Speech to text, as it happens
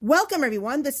Welcome,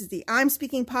 everyone. This is the I'm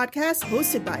Speaking podcast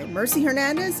hosted by Mercy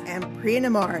Hernandez and Priya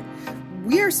Namard.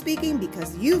 We are speaking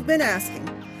because you've been asking.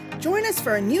 Join us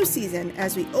for a new season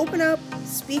as we open up,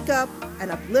 speak up, and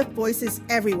uplift voices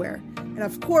everywhere. And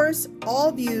of course,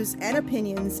 all views and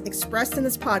opinions expressed in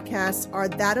this podcast are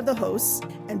that of the hosts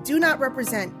and do not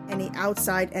represent any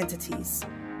outside entities.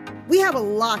 We have a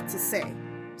lot to say,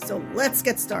 so let's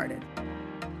get started.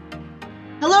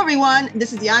 Hello, everyone.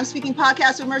 This is the I'm Speaking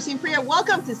podcast with Mercy and Priya.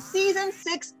 Welcome to season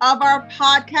 6 of our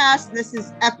podcast. This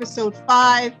is episode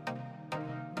 5,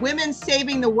 Women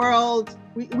Saving the World.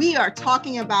 We are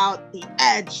talking about The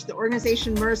Edge, the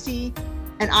organization Mercy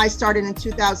and I started in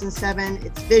 2007.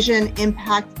 Its vision,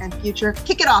 impact, and future.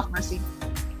 Kick it off, Mercy.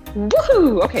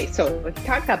 Woohoo! Okay, so let's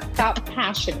talk about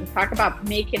passion. Talk about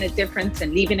making a difference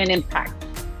and leaving an impact.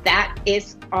 That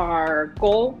is our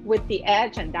goal with The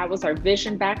Edge, and that was our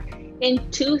vision back in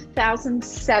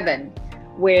 2007,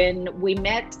 when we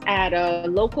met at a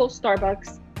local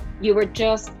Starbucks. You were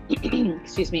just,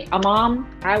 a mom.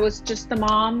 I was just a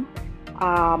mom.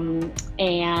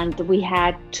 And we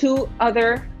had 2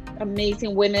 other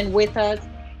amazing women with us.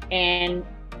 And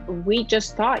we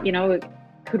just thought,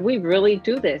 could we really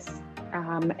do this?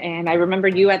 And I remember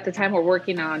you at the time were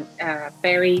working on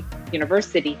Barry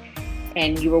University,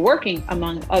 and you were working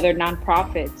among other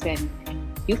nonprofits, and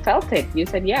you felt it. You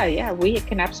said, yeah, we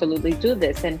can absolutely do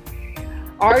this. And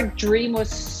our dream was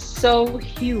so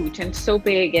huge and so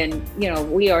big. And,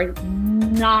 we are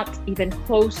not even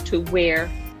close to where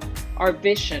our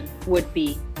vision would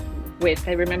be with.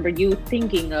 I remember you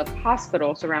thinking of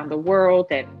hospitals around the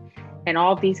world and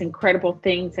all these incredible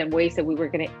things and ways that we were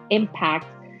going to impact.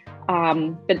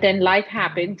 But then life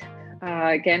happened.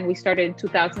 Again, we started in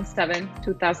 2007,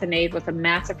 2008 was a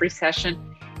massive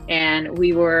recession, and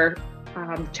we were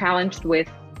challenged with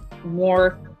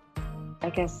more,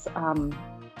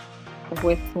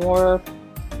 with more,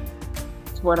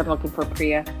 what's the word I'm looking for,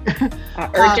 Priya?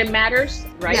 Urgent matters,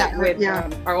 right?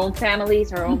 Our own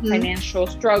families, our own financial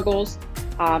struggles.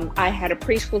 I had a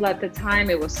preschool at the time.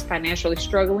 It was financially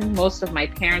struggling. Most of my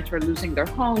parents were losing their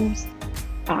homes,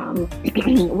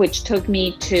 which took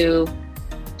me to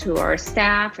our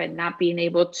staff and not being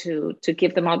able to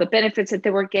give them all the benefits that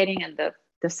they were getting and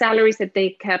the salaries that they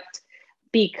kept,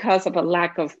 because of a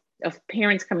lack of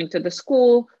parents coming to the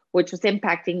school, which was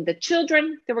impacting the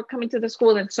children that were coming to the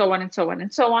school, and so on and so on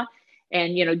and so on.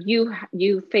 And,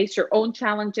 you face your own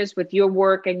challenges with your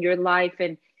work and your life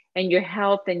and your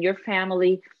health and your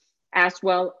family, as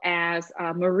well as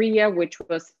Maria, which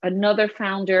was another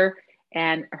founder,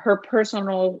 and her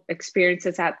personal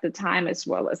experiences at the time, as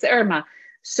well as Irma.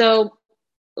 So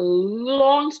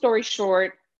long story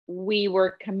short, we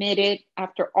were committed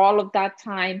after all of that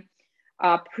time.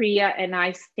 Priya and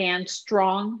I stand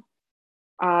strong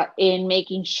in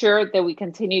making sure that we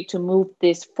continue to move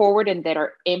this forward and that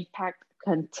our impact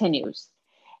continues.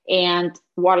 And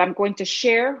while I'm going to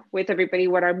share with everybody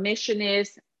what our mission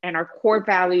is and our core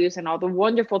values and all the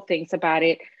wonderful things about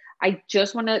it, I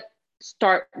just want to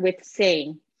start with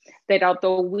saying that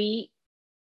although we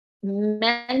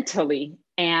mentally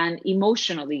and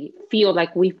emotionally feel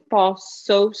like we fall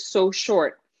so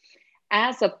short,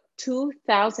 as of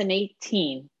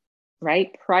 2018,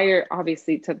 right, prior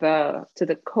obviously to the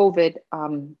COVID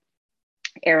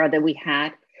era that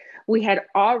we had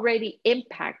already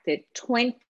impacted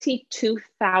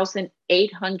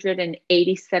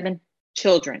 22,887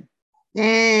 children.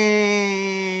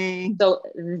 Dang. So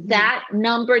that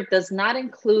number does not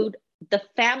include the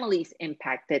families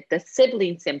impacted, the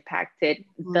siblings impacted,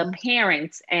 the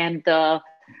parents, and the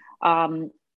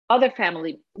other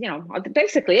family,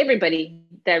 basically everybody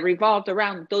that revolved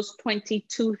around those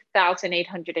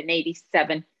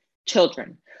 22,887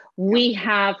 children. We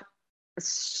have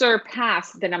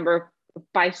surpassed the number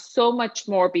by so much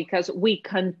more because we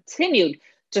continued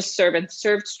to serve and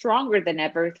served stronger than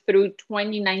ever through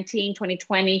 2019,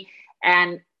 2020.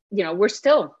 And, we're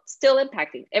still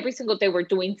impacting. Every single day we're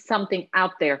doing something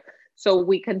out there. So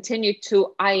we continue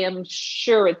to, I am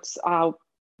sure it's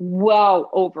well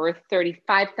over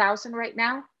 35,000 right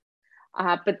now.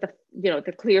 But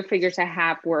the clear figures I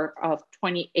have were of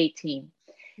 2018.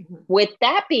 With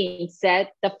that being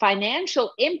said, the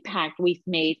financial impact we've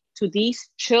made to these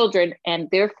children and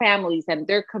their families and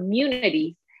their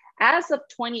communities as of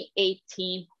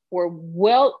 2018 were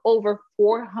well over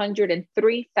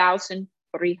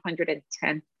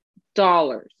 $403,310.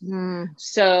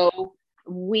 So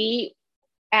we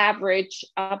average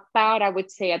about, I would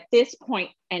say at this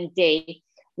point and day,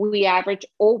 we average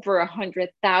over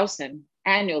 100,000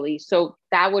 annually. So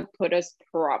that would put us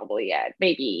probably at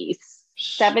maybe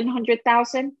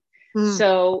 700,000.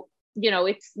 So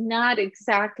it's not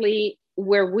exactly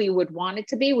where we would want it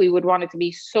to be. We would want it to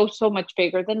be so much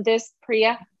bigger than this,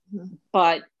 Priya. Mm-hmm.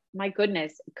 But my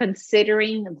goodness,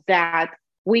 considering that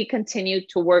we continue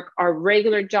to work our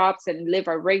regular jobs and live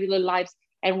our regular lives,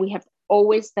 and we have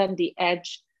always done the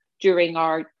Edge during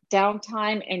our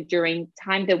downtime and during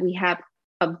time that we have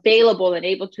available and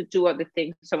able to do other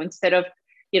things. So instead of,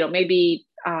 maybe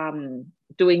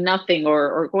doing nothing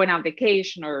or going on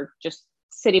vacation or just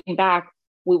sitting back,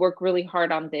 we work really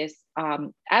hard on this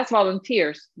as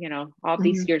volunteers, all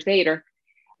these years later,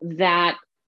 that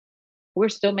we're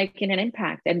still making an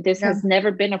impact. And this has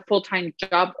never been a full-time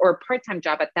job or a part-time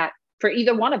job at that for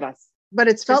either one of us. But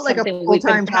it's felt like a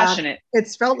full-time job.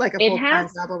 It's felt like a full-time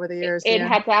job over the years. It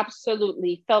has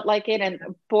absolutely felt like it. And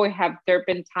boy, have there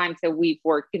been times that we've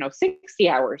worked, 60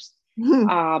 hours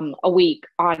a week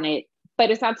on it. But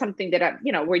it's not something that,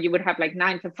 where you would have like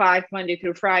 9 to 5, Monday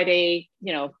through Friday,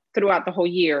 throughout the whole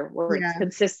year where it's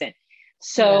consistent.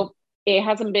 So it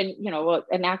hasn't been,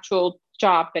 an actual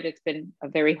job, but it's been a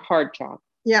very hard job.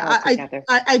 Yeah,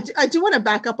 I do want to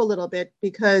back up a little bit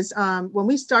because when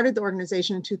we started the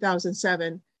organization in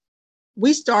 2007,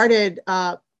 we started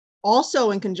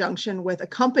also in conjunction with a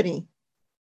company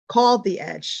called The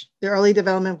Edge, the Early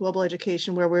Development Global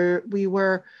Education,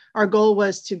 where our goal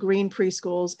was to green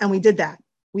preschools, and we did that.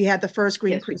 We had the first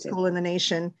green preschool in the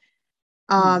nation,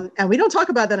 and we don't talk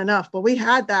about that enough. But we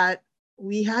had that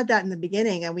in the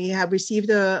beginning, and we have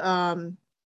received a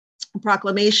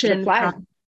proclamation.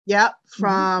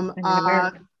 From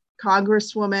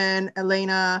Congresswoman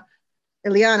Ileana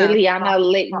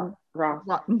Layton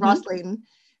Ross Layton.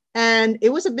 And it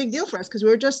was a big deal for us because we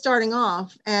were just starting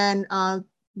off, and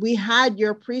we had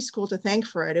your preschool to thank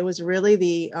for it. It was really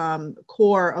the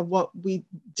core of what we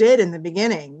did in the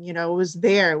beginning. It was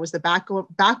there. It was the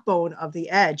backbone of the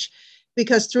Edge,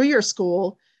 because through your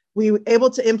school, we were able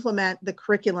to implement the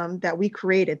curriculum that we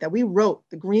created, that we wrote,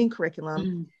 the green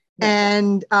curriculum.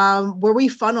 And where we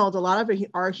funneled a lot of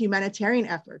our humanitarian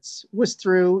efforts was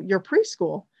through your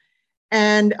preschool.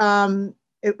 And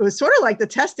it was sort of like the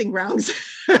testing grounds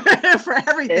for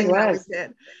everything that we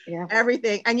did.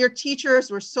 Everything. And your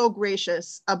teachers were so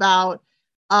gracious about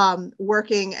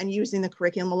working and using the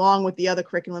curriculum along with the other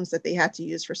curriculums that they had to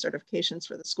use for certifications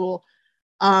for the school.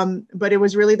 But it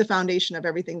was really the foundation of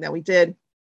everything that we did.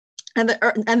 And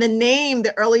the name,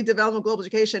 the Early Development Global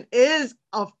Education, is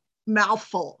a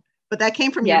mouthful. But that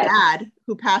came from your dad,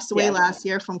 who passed away last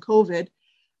year from COVID.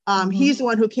 He's the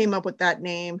one who came up with that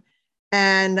name.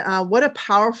 And what a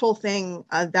powerful thing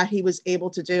that he was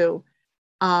able to do.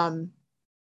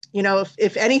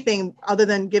 If anything, other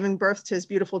than giving birth to his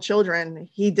beautiful children,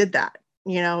 he did that.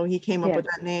 He came up with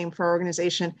that name for our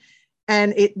organization.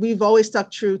 And we've always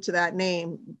stuck true to that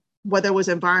name, whether it was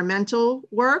environmental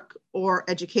work or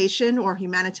education or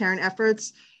humanitarian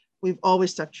efforts. We've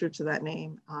always stuck true to that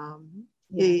name.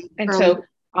 So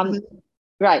on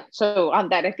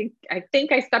that, I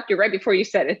think I stopped you right before you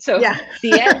said it. So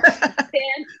the N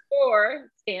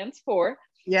stands for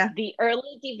the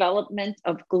Early Development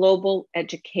of Global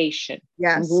Education,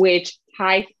 which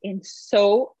ties in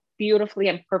so beautifully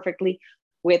and perfectly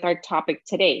with our topic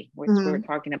today, which we're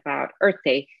talking about Earth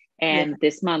Day and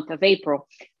this month of April.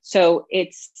 So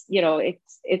it's in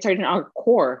our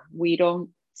core. We don't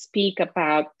speak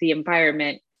about the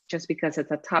environment just because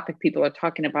it's a topic people are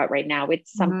talking about right now.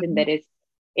 It's something that is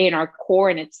in our core,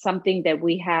 and it's something that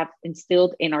we have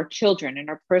instilled in our children, in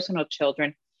our personal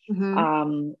children.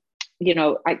 I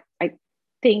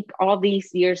think all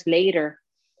these years later,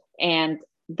 and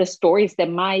the stories that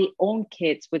my own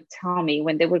kids would tell me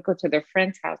when they would go to their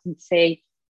friend's house and say,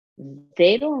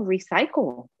 they don't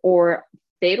recycle, or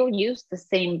they don't use the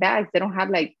same bags. They don't have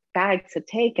like bags to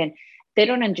take, and they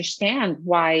don't understand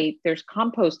why there's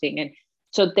composting. And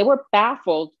so they were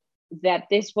baffled that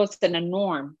this wasn't a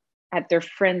norm at their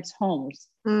friends' homes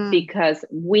because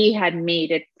we had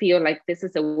made it feel like this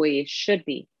is the way it should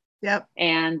be.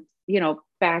 And,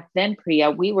 back then,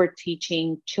 Priya, we were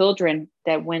teaching children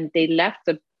that when they left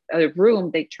a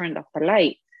room, they turned off the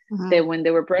light. That when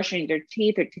they were brushing their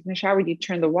teeth or taking a shower, you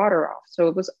turn the water off. So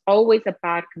it was always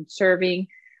about conserving,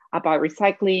 about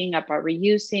recycling, about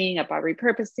reusing, about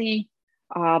repurposing.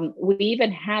 We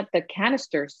even had the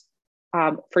canisters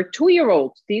for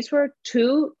 2-year-olds. These were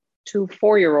 2 to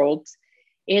 4-year-olds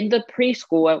in the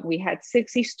preschool. We had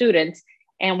 60 students.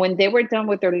 And when they were done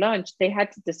with their lunch, they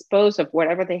had to dispose of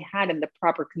whatever they had in the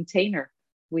proper container.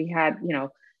 We had,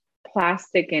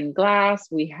 plastic and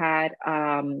glass. We had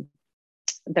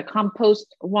the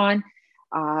compost one.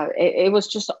 It was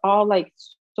just all like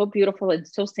so beautiful and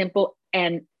so simple.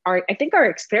 And I think our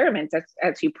experiments,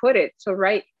 as you put it, so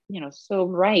right,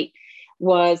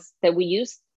 was that we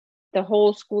used the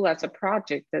whole school as a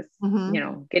project, as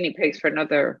guinea pigs for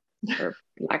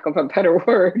lack of a better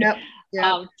word,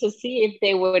 to see if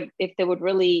they would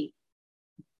really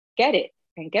get it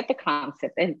and get the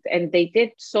concept. And they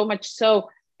did, so much so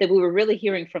that we were really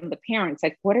hearing from the parents,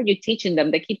 like, what are you teaching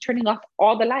them? They keep turning off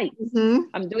all the lights.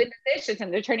 I'm doing the dishes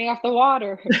and they're turning off the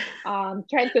water.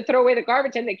 Trying to throw away the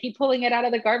garbage and they keep pulling it out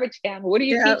of the garbage can. What are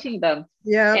you teaching them?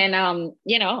 And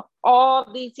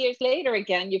all these years later,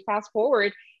 again, you fast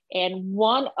forward, and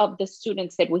one of the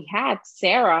students that we had,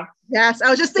 Sarah. Yes, I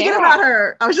was just thinking about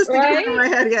her. I was just thinking about her in my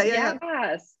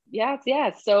head.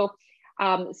 Yes. So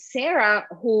Sarah,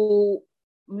 who,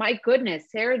 my goodness,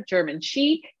 Sarah German,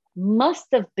 she must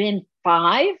have been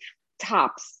 5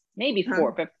 tops, maybe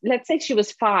 4, but let's say she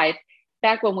was 5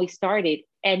 back when we started.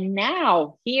 And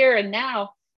now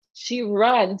she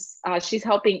runs, she's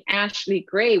helping Ashley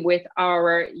Gray with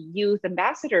our Youth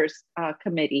Ambassadors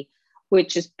Committee,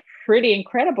 which is pretty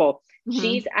incredible.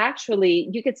 She's actually,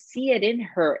 you could see it in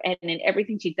her and in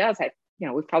everything she does.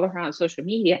 We follow her on social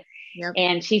media,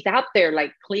 and she's out there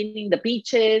like cleaning the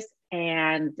beaches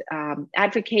and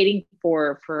advocating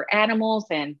for animals.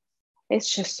 And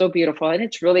it's just so beautiful. And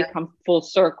it's really come full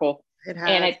circle. It has.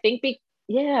 And I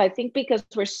think because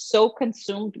we're so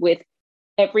consumed with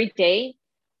every day,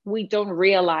 we don't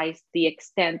realize the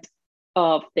extent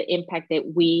of the impact that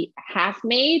we have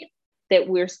made, that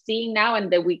we're seeing now,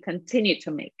 and that we continue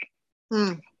to make.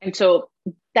 And so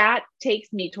that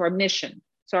takes me to our mission.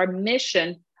 So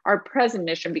our present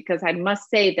mission, because I must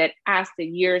say that as the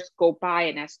years go by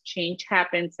and as change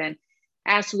happens and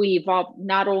as we evolve,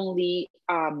 not only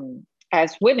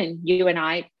as women, you and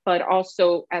I, but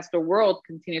also as the world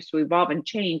continues to evolve and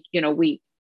change, we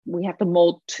have to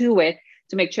mold to it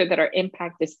to make sure that our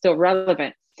impact is still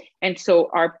relevant. And so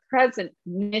our present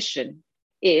mission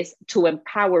is to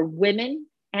empower women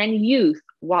and youth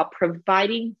while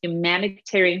providing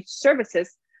humanitarian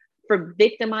services for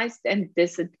victimized and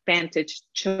disadvantaged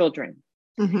children.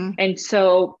 And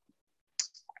so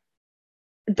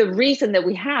the reason that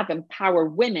we have empower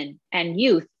women and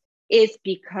youth is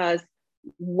because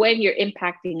when you're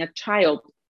impacting a child,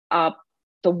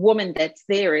 the woman that's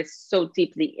there is so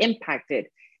deeply impacted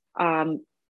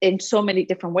in so many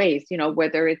different ways,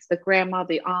 whether it's the grandma,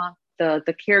 the aunt,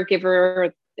 the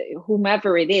caregiver,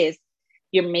 whomever it is,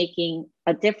 you're making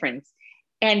a difference.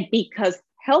 And because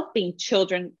helping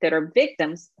children that are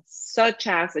victims, such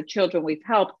as the children we've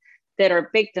helped that are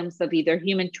victims of either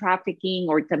human trafficking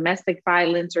or domestic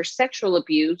violence or sexual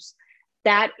abuse,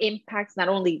 that impacts not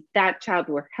only that child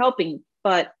we're helping,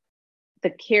 but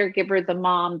the caregiver, the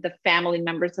mom, the family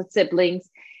members, the siblings.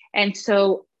 And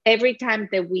so every time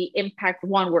that we impact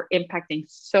one, we're impacting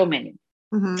so many.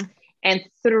 And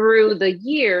through the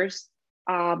years,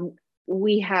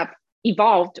 we have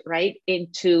evolved,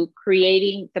 into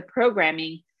creating the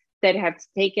programming that has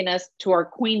taken us to our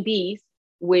Queen Bees,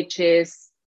 which is,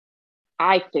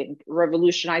 I think,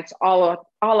 revolutionized all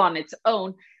on its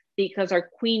own, because our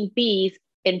Queen Bees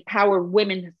empower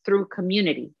women through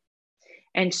community.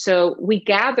 And so we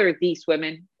gather these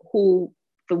women who,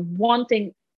 the one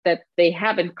thing that they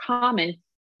have in common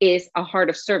is a heart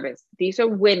of service. These are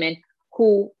women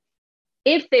who,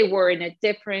 if they were in a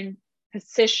different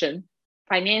position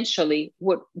financially,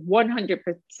 would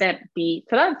 100% be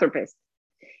philanthropists.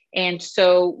 And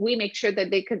so we make sure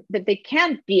that they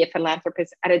can be a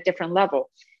philanthropist at a different level,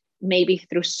 maybe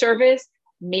through service,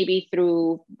 maybe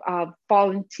through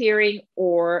volunteering,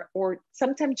 or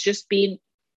sometimes just being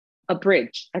a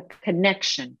bridge, a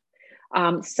connection,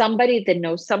 somebody that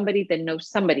knows somebody that knows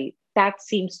somebody. That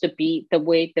seems to be the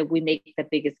way that we make the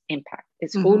biggest impact,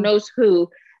 is who knows who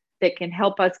that can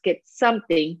help us get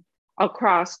something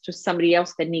across to somebody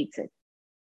else that needs it.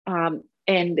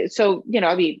 And so,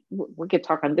 we could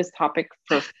talk on this topic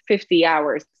for 50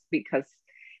 hours because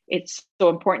it's so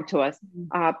important to us.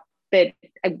 But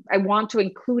I want to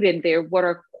include in there what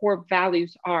our core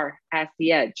values are at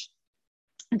the Edge.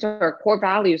 And so our core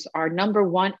values are, number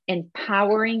one,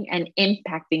 empowering and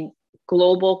impacting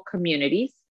global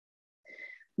communities.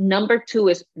 Number two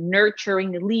is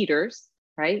nurturing leaders,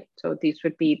 right? So these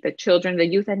would be the children, the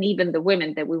youth, and even the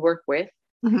women that we work with.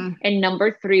 And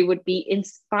number three would be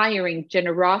inspiring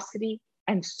generosity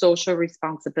and social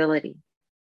responsibility.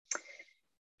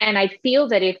 And I feel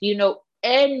that if you know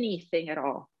anything at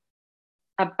all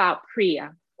about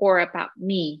Priya or about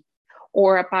me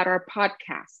or about our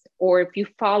podcast, or if you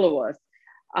follow us,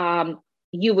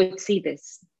 you would see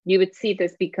this. You would see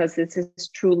this because this is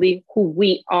truly who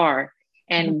we are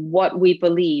and what we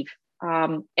believe.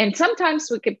 And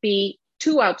sometimes we could be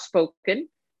too outspoken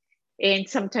And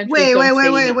sometimes wait.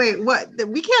 What?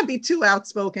 We can't be too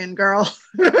outspoken, girl.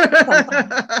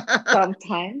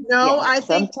 Sometimes. No, Yeah,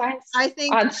 I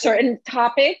think on certain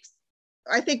topics.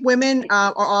 I think women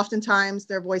are oftentimes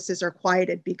their voices are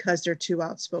quieted because they're too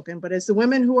outspoken, but it's the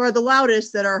women who are the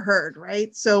loudest that are heard,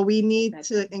 right? So we need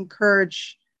to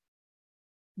encourage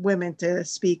women to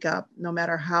speak up no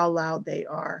matter how loud they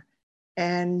are.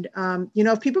 And,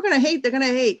 if people are going to hate, they're going to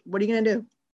hate. What are you going to do?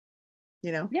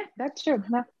 Yeah, that's true.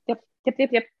 Yep. That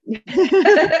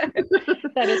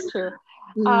is true.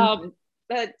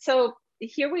 But so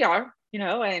here we are,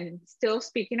 and still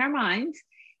speaking our minds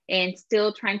and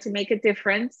still trying to make a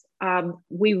difference.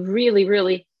 We really,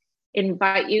 really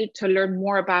invite you to learn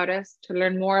more about us, to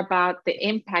learn more about the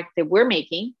impact that we're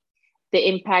making, the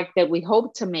impact that we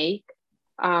hope to make,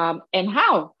 and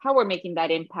how we're making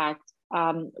that impact.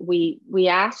 We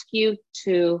ask you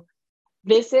to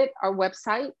visit our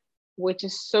website, which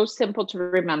is so simple to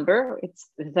remember. It's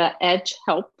The Edge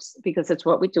Helps, because it's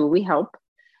what we do. We help.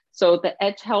 So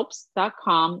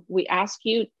theedgehelps.com. We ask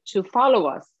you to follow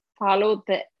us. Follow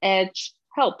The Edge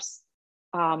Helps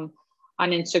on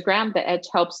Instagram, The Edge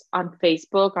Helps on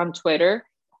Facebook, on Twitter.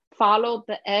 Follow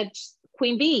The Edge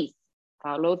Queen Bees.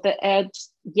 Follow The Edge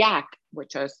YAC,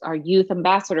 which is our Youth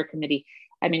Ambassador Committee.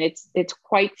 I mean, it's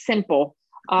quite simple.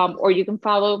 Or you can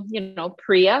follow,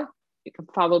 Priya. You can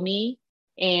follow me,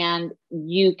 and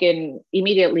you can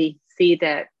immediately see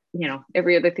that,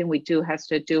 every other thing we do has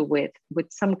to do with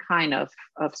some kind of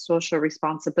social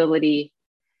responsibility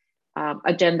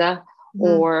agenda,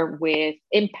 or with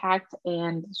impact,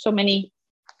 and so many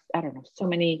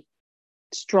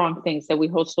strong things that we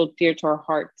hold so dear to our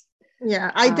hearts.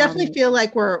 Yeah, I definitely feel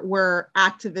like we're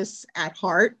activists at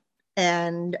heart.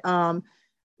 And,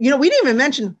 we didn't even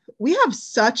mention, we have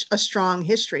such a strong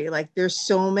history. Like there's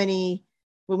so many,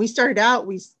 when we started out,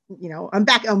 I'm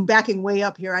backing way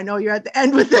up here. I know you're at the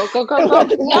end with go. No.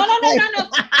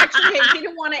 Actually, I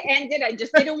didn't want to end it. I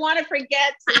just didn't want to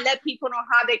forget to let people know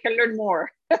how they can learn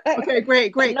more. Okay,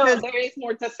 great. No, there is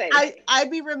more to say.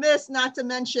 I'd be remiss not to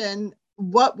mention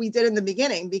what we did in the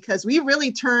beginning, because we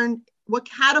really what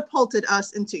catapulted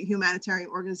us into a humanitarian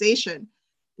organization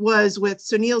was with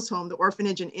Sunil's home, the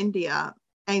orphanage in India,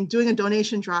 and doing a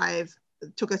donation drive.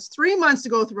 It took us 3 months to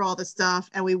go through all this stuff.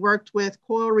 And we worked with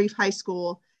Coral Reef High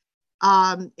School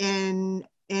in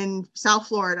South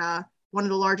Florida, one of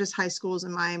the largest high schools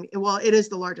in Miami. Well, it is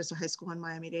the largest high school in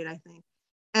Miami-Dade, I think.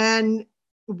 And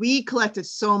we collected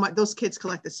so much, those kids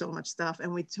collected so much stuff,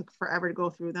 and we took forever to go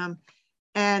through them.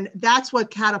 And that's what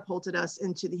catapulted us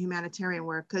into the humanitarian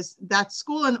work, because that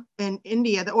school in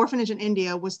India, the orphanage in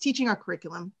India, was teaching our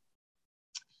curriculum.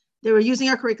 They were using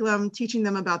our curriculum, teaching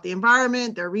them about the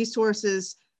environment, their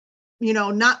resources.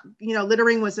 Littering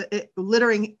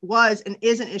was and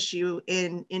is an issue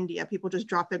in India. People just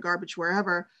drop their garbage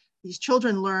wherever. These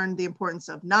children learned the importance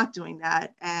of not doing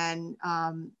that, and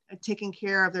taking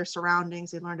care of their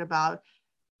surroundings. They learned about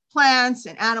plants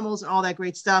and animals and all that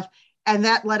great stuff. And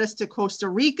that led us to Costa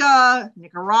Rica,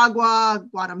 Nicaragua,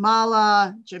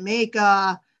 Guatemala,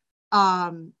 Jamaica,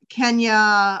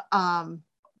 Kenya,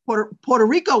 Puerto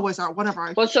Rico was one of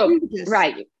our hugest.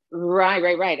 Right.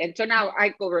 And so now I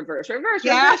go reverse. So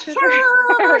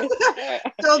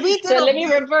we did. So let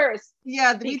me reverse.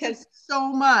 Yeah, we did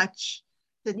so much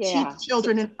to teach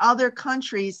children in other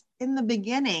countries in the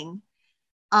beginning.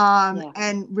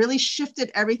 And really shifted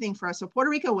everything for us. So Puerto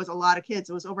Rico was a lot of kids.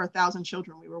 It was over 1,000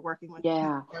 children we were working with.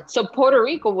 Yeah. So Puerto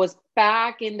Rico was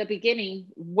back in the beginning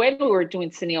when we were doing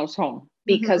Sunil's home,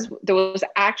 because there was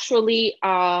actually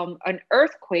an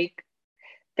earthquake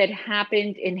that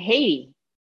happened in Haiti.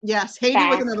 Yes, Haiti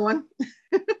was another one.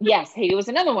 Yes, Haiti was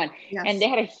another one. Yes. And they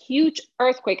had a huge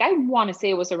earthquake. I want to say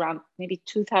it was around maybe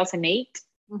 2008,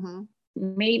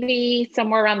 maybe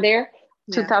somewhere around there,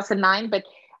 2009. But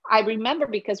I remember,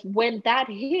 because when that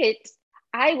hit,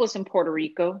 I was in Puerto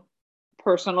Rico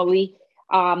personally,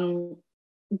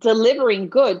 delivering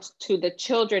goods to the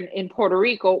children in Puerto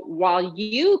Rico, while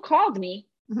you called me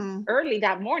early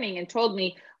that morning and told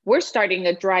me, we're starting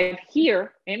a drive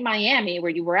here in Miami,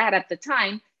 where you were at the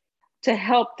time, to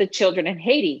help the children in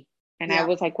Haiti. And I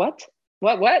was like, what?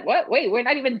 Wait, we're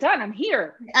not even done. I'm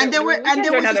here. And there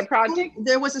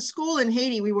was a school in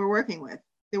Haiti we were working with.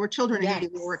 There were children in Haiti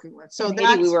we were working with. So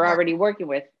Haiti we were already working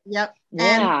with. Yep.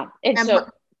 Yeah. And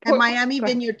Miami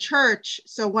Vineyard Church,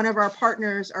 so one of our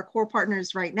partners, our core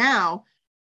partners right now,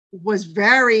 was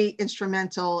very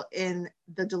instrumental in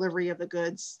the delivery of the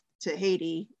goods to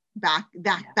Haiti back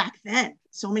then,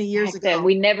 so many years ago.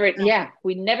 We never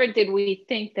did we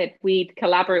think that we'd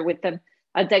collaborate with them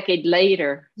a decade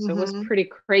later. So it was pretty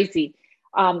crazy.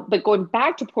 But going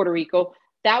back to Puerto Rico,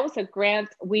 that was a grant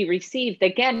we received,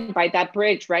 again, by that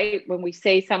bridge, right? When we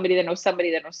say somebody that knows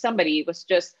somebody that knows somebody, it was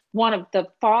just one of the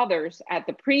fathers at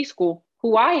the preschool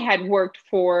who I had worked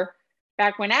for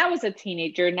back when I was a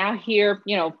teenager. Now here,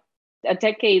 a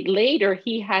decade later,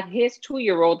 he had his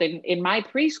 2-year-old in my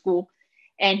preschool,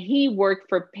 and he worked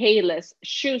for Payless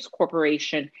Shoes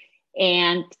Corporation.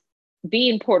 And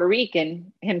being Puerto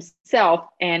Rican himself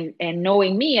and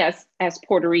knowing me as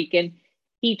Puerto Rican,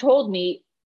 he told me,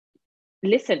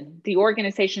 listen, the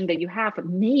organization that you have,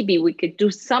 maybe we could do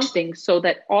something so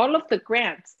that all of the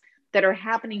grants that are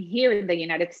happening here in the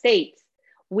United States,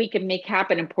 we can make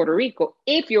happen in Puerto Rico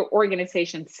if your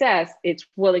organization says it's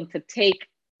willing to take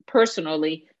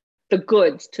personally the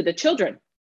goods to the children.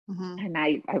 Mm-hmm. And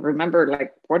I remember,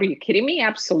 like, what, are you kidding me?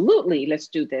 Absolutely, let's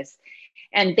do this.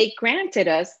 And they granted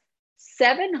us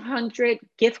 700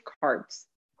 gift cards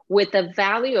with a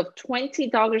value of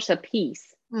 $20 a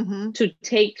piece, mm-hmm. to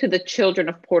take to the children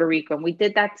of Puerto Rico. And we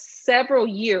did that several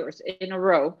years in a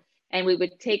row. And we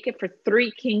would take it for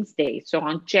 3 Kings Days. So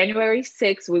on January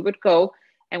 6th, we would go,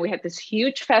 and we had this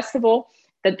huge festival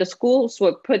that the schools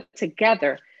would put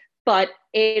together. But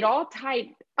it all tied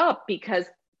up because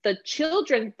the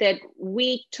children that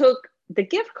we took the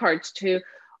gift cards to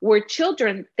were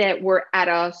children that were at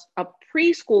a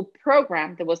preschool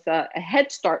program. There was a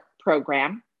Head Start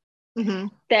program, mm-hmm.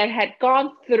 that had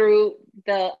gone through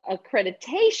the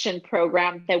accreditation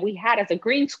program that we had as a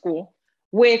green school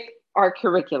with our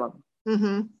curriculum.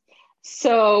 Mm-hmm.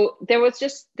 So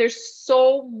there's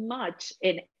so much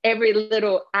in every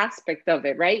little aspect of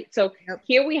it, right? So yep.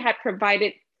 Here we had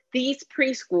provided these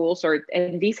preschools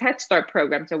and these Head Start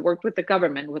programs that worked with the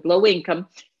government with low income,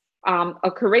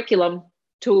 a curriculum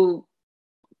to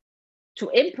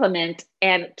implement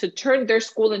and to turn their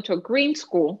school into a green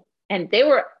school. And they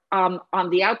were on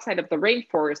the outside of the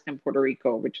rainforest in Puerto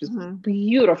Rico, which is mm-hmm.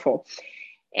 beautiful.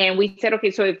 And we said,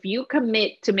 okay, so if you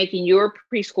commit to making your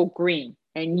preschool green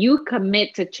and you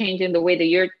commit to changing the way that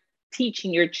you're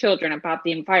teaching your children about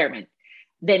the environment,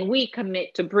 then we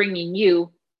commit to bringing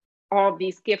you all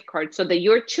these gift cards so that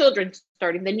your children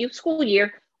starting the new school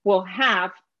year will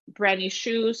have brand new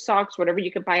shoes, socks, whatever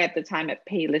you could buy at the time at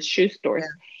Payless shoe stores.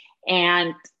 Yeah.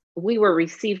 And we were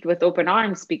received with open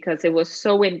arms because it was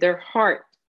so in their heart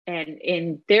and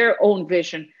in their own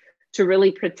vision to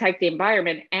really protect the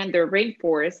environment and their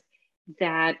rainforest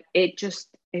that it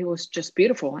was just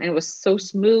beautiful. And it was so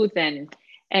smooth. And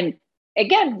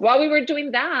again, while we were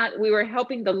doing that, we were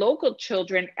helping the local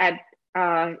children at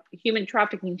human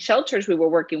trafficking shelters we were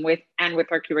working with and with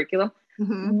our curriculum,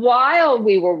 mm-hmm. while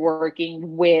we were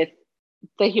working with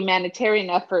the humanitarian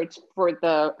efforts for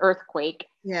the earthquake.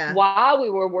 Yeah. While we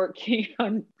were working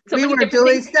on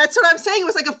that's what I'm saying. It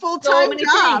was like a full-time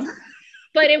job. Things.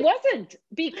 But it wasn't,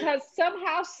 because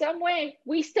somehow, some way,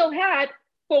 we still had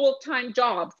full-time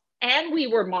jobs, and we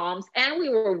were moms, and we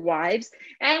were wives,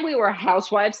 and we were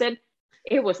housewives, and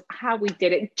it was how we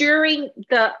did it during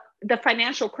the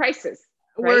financial crisis.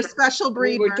 Right? We're a special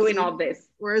breed. We were doing all this.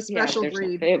 We're a special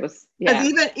breed. It was,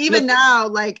 even now,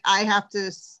 like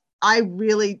I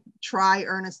really try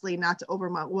earnestly not to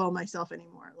overwhelm myself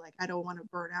anymore. Like, I don't want to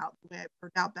burn out the way I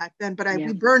burned out back then, but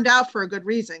we burned out for a good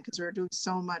reason, because we were doing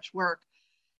so much work.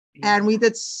 Yeah. And we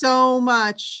did so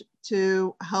much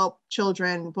to help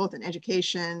children, both in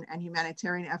education and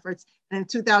humanitarian efforts. And in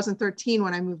 2013,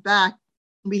 when I moved back,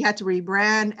 we had to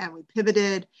rebrand, and we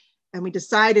pivoted, and we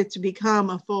decided to become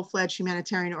a full-fledged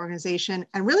humanitarian organization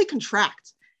and really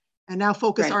contract, and now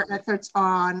focus our efforts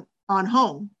on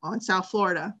home, on South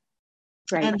Florida.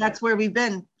 Right. And that's where we've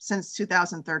been since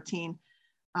 2013.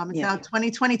 It's now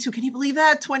 2022. Can you believe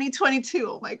that? 2022.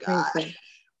 Oh my God. Crazy.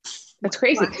 That's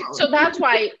crazy. So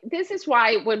this is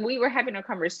why when we were having a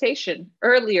conversation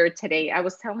earlier today, I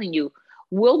was telling you,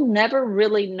 we'll never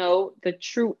really know the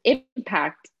true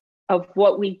impact of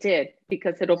what we did,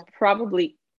 because it'll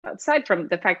probably, aside from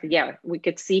the fact that, we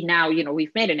could see now,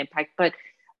 we've made an impact, but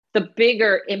the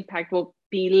bigger impact will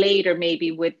be later,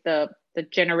 maybe with the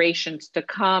generations to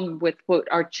come, with what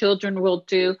our children will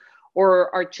do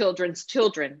or our children's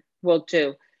children will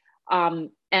do. And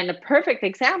a perfect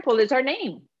example is our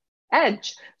name,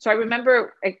 Edge. So I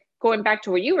remember going back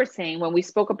to what you were saying, when we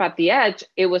spoke about the Edge,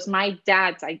 it was my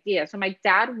dad's idea. So my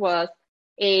dad was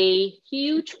a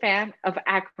huge fan of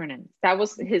acronyms. That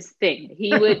was his thing.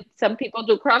 He would, some people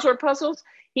do crossword puzzles.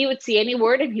 He would see any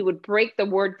word and he would break the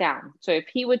word down. So if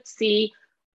he would see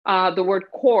the word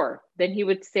core, then he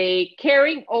would say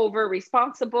caring over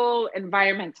responsible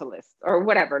environmentalist or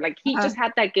whatever. Like he just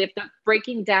had that gift of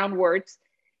breaking down words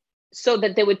so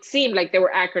that they would seem like they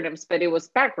were acronyms, but it was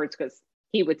backwards, because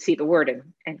he would see the word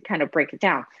and kind of break it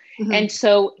down. Mm-hmm. And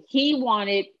so he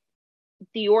wanted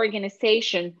the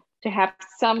organization to have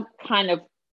some kind of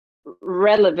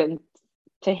relevance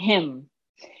to him.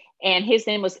 And his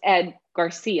name was Ed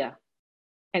Garcia.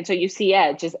 And so you see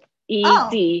Ed, just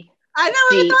E-D. I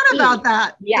never even thought about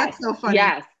that. Yes. That's so funny.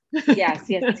 Yes.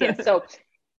 So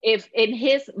if in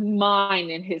his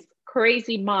mind, in his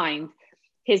crazy mind,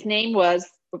 his name was,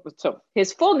 so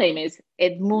his full name is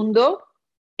Edmundo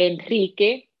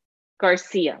Enrique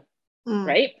Garcia,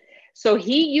 right? So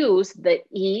he used the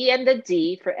E and the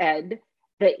D for Ed,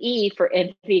 the E for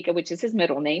Enrique, which is his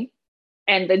middle name,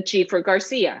 and the G for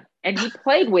Garcia. And he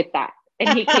played with that.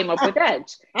 And he came up with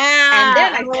Edge. And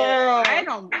then I said, I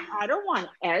don't want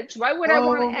Edge. Why would I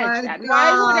want Edge?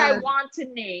 Why would I want to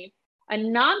name a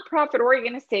nonprofit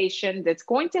organization that's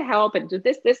going to help and do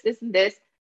this, and this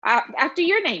after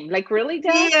your name? Like, really,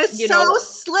 Dad? He is so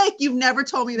slick. You've never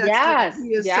told me that. Yes, he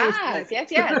is so slick.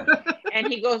 Yes. And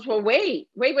he goes, well, wait.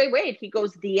 He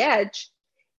goes, the Edge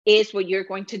is what you're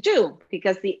going to do,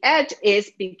 because the edge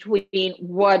is between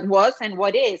what was and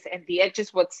what is, and the edge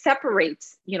is what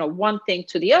separates, one thing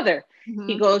to the other.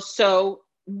 He goes, so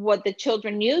what the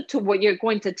children knew to what you're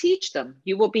going to teach them,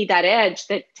 you will be that edge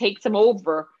that takes them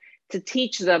over to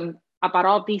teach them about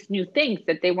all these new things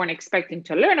that they weren't expecting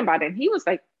to learn about. And he was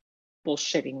like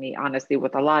bullshitting me, honestly,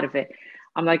 with a lot of it.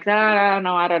 I'm like, I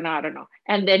don't know.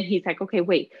 And then he's like, okay,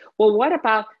 wait, well, what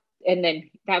about, and then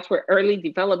that's where early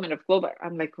development of global.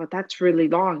 I'm like, well, that's really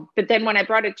long. But then when I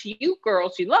brought it to you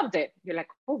girls, you loved it. You're like,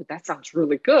 oh, that sounds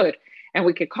really good. And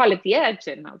we could call it the Edge.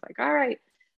 And I was like, all right.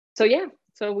 So yeah,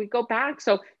 so we go back.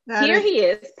 So that here he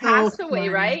is, passed away,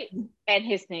 right? And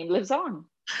his name lives on.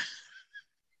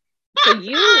 So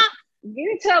you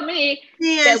tell me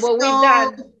that what we've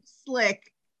done.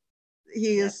 Slick.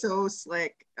 He is so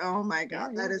slick. Oh my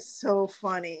God, that is so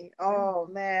funny. Oh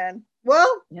man.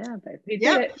 Well,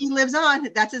 he lives on.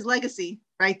 That's his legacy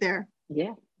right there.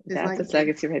 Yeah, that's his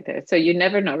legacy right there. So you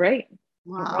never know, right?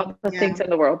 Wow. All the things in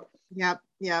the world. Yep.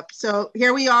 So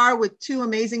here we are with two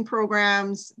amazing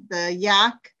programs: the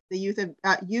YAC, the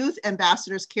Youth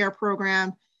Ambassadors Care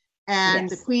Program, and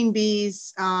the Queen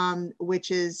Bees, which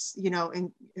is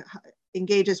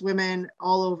engages women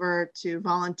all over to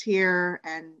volunteer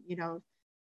and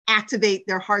activate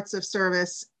their hearts of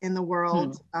service in the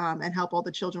world, and help all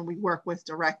the children we work with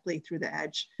directly through the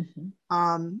Edge.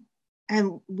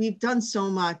 And we've done so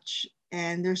much,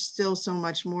 and there's still so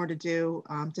much more to do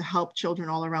to help children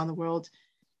all around the world.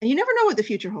 And you never know what the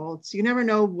future holds. You never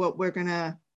know what we're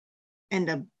gonna end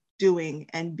up doing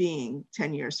and being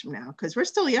 10 years from now, because we're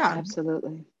still young.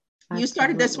 Absolutely. You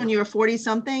started this when you were 40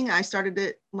 something. I started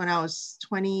it when I was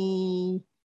 28.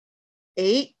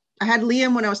 I had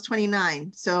Liam when I was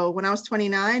 29. So when I was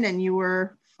 29 and you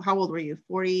were, how old were you?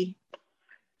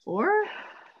 44?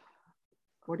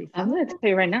 45? I'm going to tell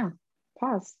you right now.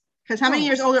 Pause. Because how many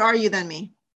years older are you than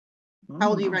me? How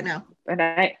old are you right now? But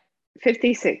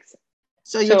 56.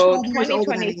 So you're 12 years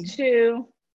older than me.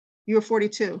 You were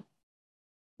 42.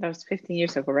 That was 15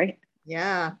 years ago, right?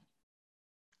 Yeah.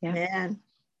 Man.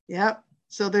 Yep.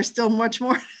 So there's still much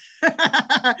more.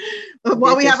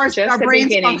 While we have our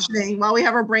brains functioning. While we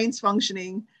have our brains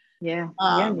functioning. Yeah.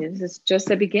 This is just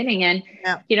the beginning. And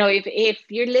if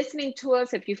you're listening to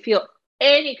us, if you feel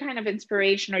any kind of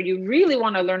inspiration or you really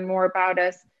want to learn more about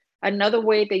us, another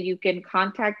way that you can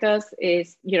contact us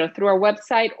is through our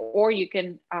website, or you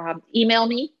can email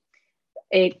me.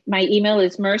 My email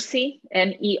is Mercy,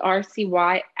 MERCY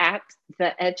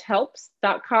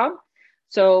 @theedgehelps.com.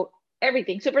 So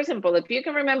everything super simple. If you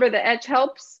can remember the Edge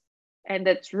helps, and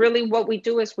that's really what we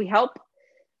do is we help,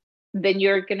 then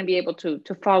you're going to be able to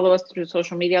follow us through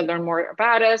social media, learn more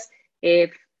about us.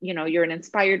 If you're an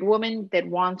inspired woman that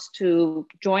wants to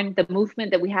join the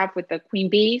movement that we have with the Queen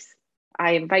Bees,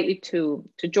 I invite you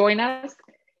to join us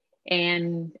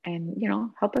and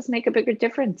help us make a bigger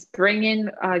difference. Bring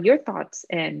in your thoughts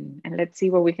and let's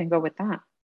see where we can go with that.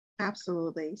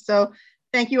 Absolutely. So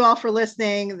thank you all for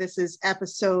listening. This is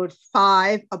episode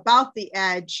 5 about the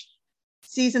Edge,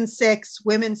 season 6,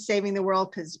 Women Saving the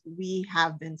World, because we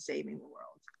have been saving the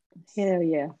world. Hell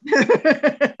yeah.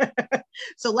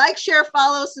 So like, share,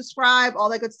 follow, subscribe, all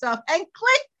that good stuff, and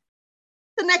click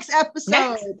the next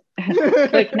episode.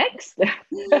 Click next.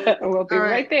 We'll be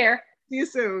right there. See you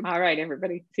soon. All right,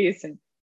 everybody. See you soon.